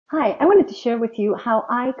Hi, I wanted to share with you how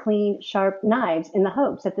I clean sharp knives in the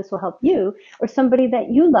hopes that this will help you or somebody that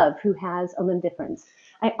you love who has a limb difference.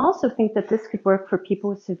 I also think that this could work for people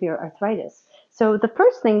with severe arthritis. So the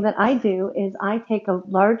first thing that I do is I take a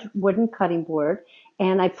large wooden cutting board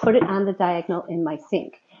and I put it on the diagonal in my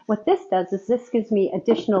sink. What this does is this gives me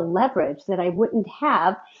additional leverage that I wouldn't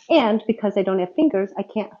have, and because I don't have fingers, I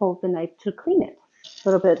can't hold the knife to clean it. A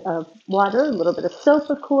little bit of water, a little bit of soap,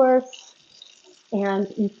 of course, and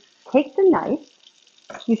you take the knife,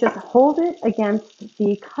 you just hold it against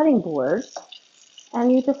the cutting board,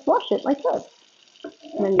 and you just wash it like this.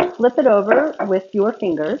 And then you flip it over with your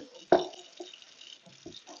fingers.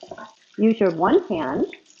 Use your one hand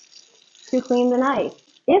to clean the knife.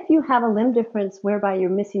 If you have a limb difference whereby you're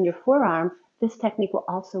missing your forearm, this technique will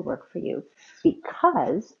also work for you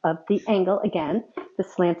because of the angle, again, the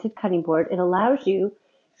slanted cutting board. It allows you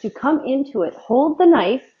to come into it, hold the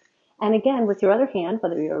knife, and again, with your other hand,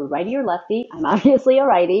 whether you're a righty or lefty, I'm obviously a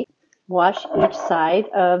righty, wash each side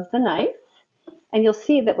of the knife. And you'll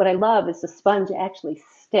see that what I love is the sponge actually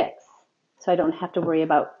sticks, so I don't have to worry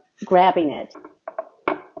about grabbing it.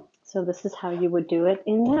 So this is how you would do it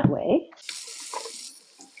in that way.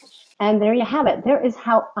 And there you have it. There is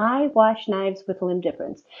how I wash knives with a limb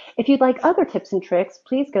difference. If you'd like other tips and tricks,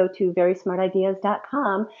 please go to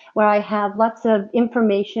verysmartideas.com, where I have lots of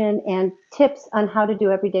information and tips on how to do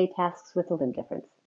everyday tasks with a limb difference.